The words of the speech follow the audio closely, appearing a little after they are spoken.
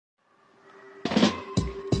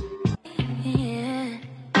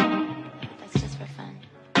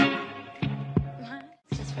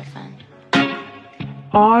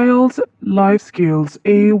IELTS Life Skills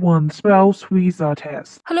A1 Spouse Visa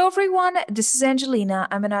Test. Hello, everyone. This is Angelina.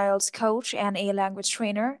 I'm an IELTS coach and a language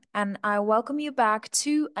trainer, and I welcome you back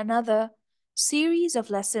to another series of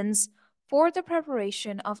lessons for the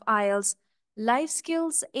preparation of IELTS Life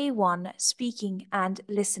Skills A1 Speaking and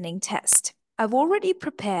Listening Test. I've already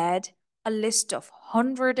prepared a list of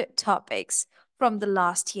 100 topics from the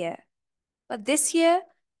last year, but this year,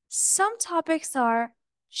 some topics are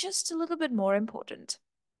just a little bit more important.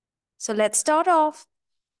 So let's start off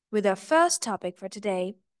with our first topic for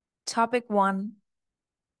today. Topic 1,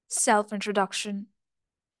 self-introduction.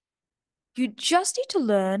 You just need to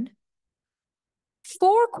learn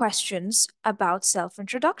 4 questions about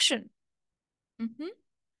self-introduction.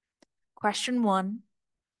 Question 1,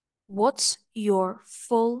 what's your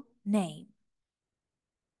full name?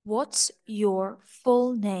 What's your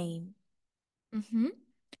full name?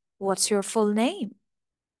 What's your full name?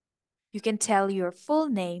 You can tell your full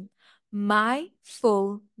name. My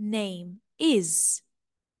full name is.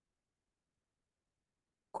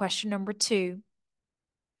 Question number 2,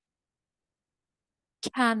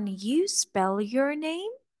 can you spell your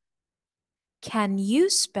name? Can you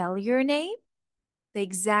spell your name? The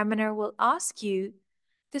examiner will ask you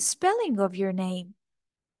the spelling of your name.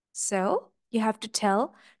 So you have to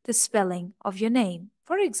tell the spelling of your name.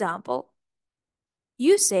 For example,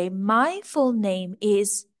 you say, my full name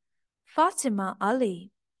is Fatima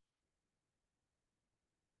Ali.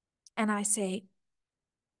 And I say,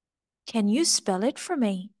 can you spell it for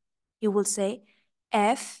me? You will say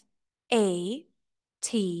Fatima.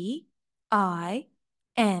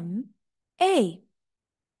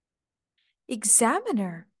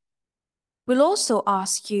 Examiner will also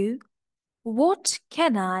ask you, what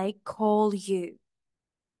can I call you?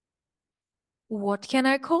 What can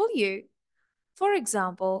I call you? For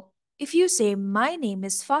example, if you say, my name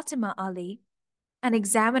is Fatima Ali, an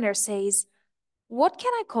examiner says, what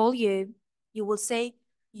can I call you? You will say,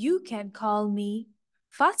 you can call me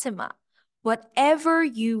Fatima. Whatever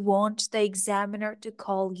you want the examiner to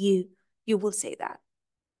call you, you will say that.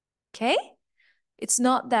 Okay? It's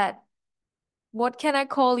not that, what can I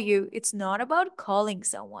call you? It's not about calling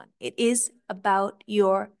someone. It is about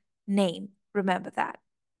your name. Remember that.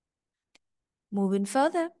 Moving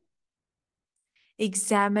further.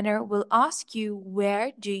 Examiner will ask you,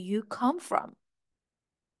 where do you come from?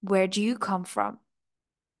 Where do you come from?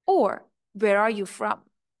 Or, where are you from?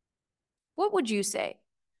 What would you say?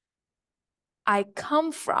 I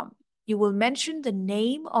come from. You will mention the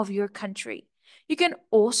name of your country. You can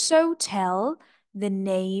also tell the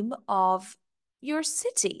name of your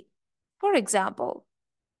city. For example,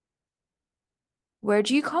 where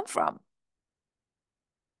do you come from?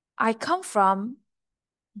 I come from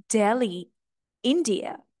Delhi,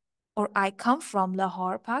 India. Or I come from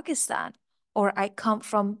Lahore, Pakistan. Or I come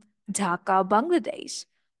from Dhaka, Bangladesh.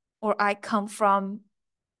 Or I come from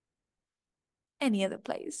any other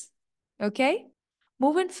place. Okay?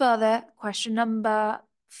 Moving further, question number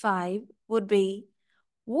 5 would be,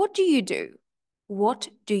 what do you do? What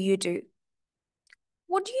do you do?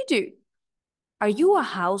 What do you do? Are you a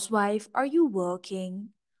housewife? Are you working?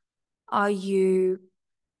 Are you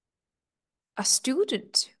a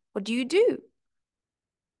student? What do you do?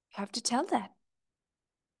 You have to tell that.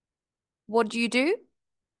 What do you do?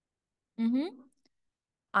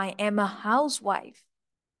 I am a housewife.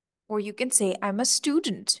 Or you can say, I'm a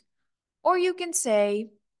student. Or you can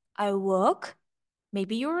say, I work.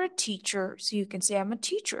 Maybe you're a teacher, so you can say, I'm a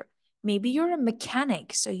teacher. Maybe you're a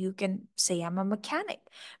mechanic, so you can say, I'm a mechanic.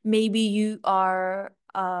 Maybe you are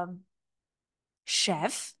a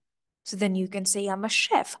chef, so then you can say, I'm a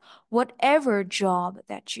chef. Whatever job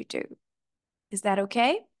that you do. Is that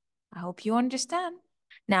okay? I hope you understand.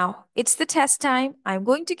 Now, it's the test time. I'm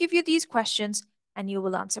going to give you these questions and you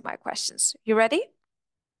will answer my questions. You ready?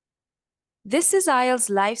 This is IELTS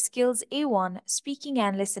Life Skills A1 Speaking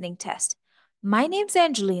and Listening Test. My name's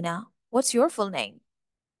Angelina. What's your full name?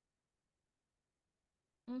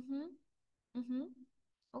 Mm-hmm. Mm-hmm.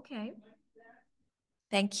 Okay.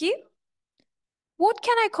 Thank you. What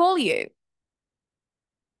can I call you?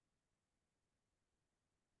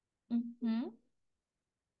 Mm-hmm.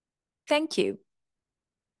 Thank you.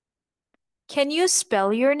 Can you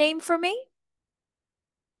spell your name for me?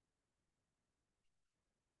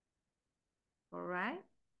 All right.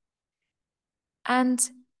 And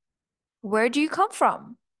where do you come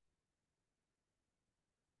from?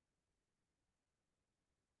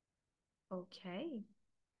 Okay.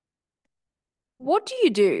 What do you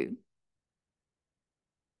do?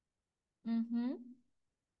 Mm-hmm.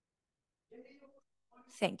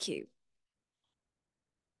 Thank you.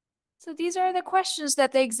 So these are the questions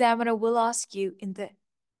that the examiner will ask you in the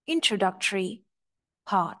introductory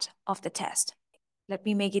part of the test. Let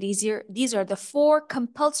me make it easier. These are the 4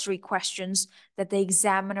 compulsory questions that the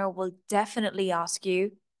examiner will definitely ask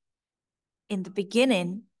you in the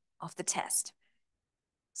beginning of the test.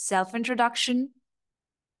 Self-introduction,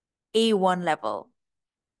 A1 level.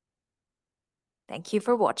 Thank you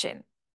for watching.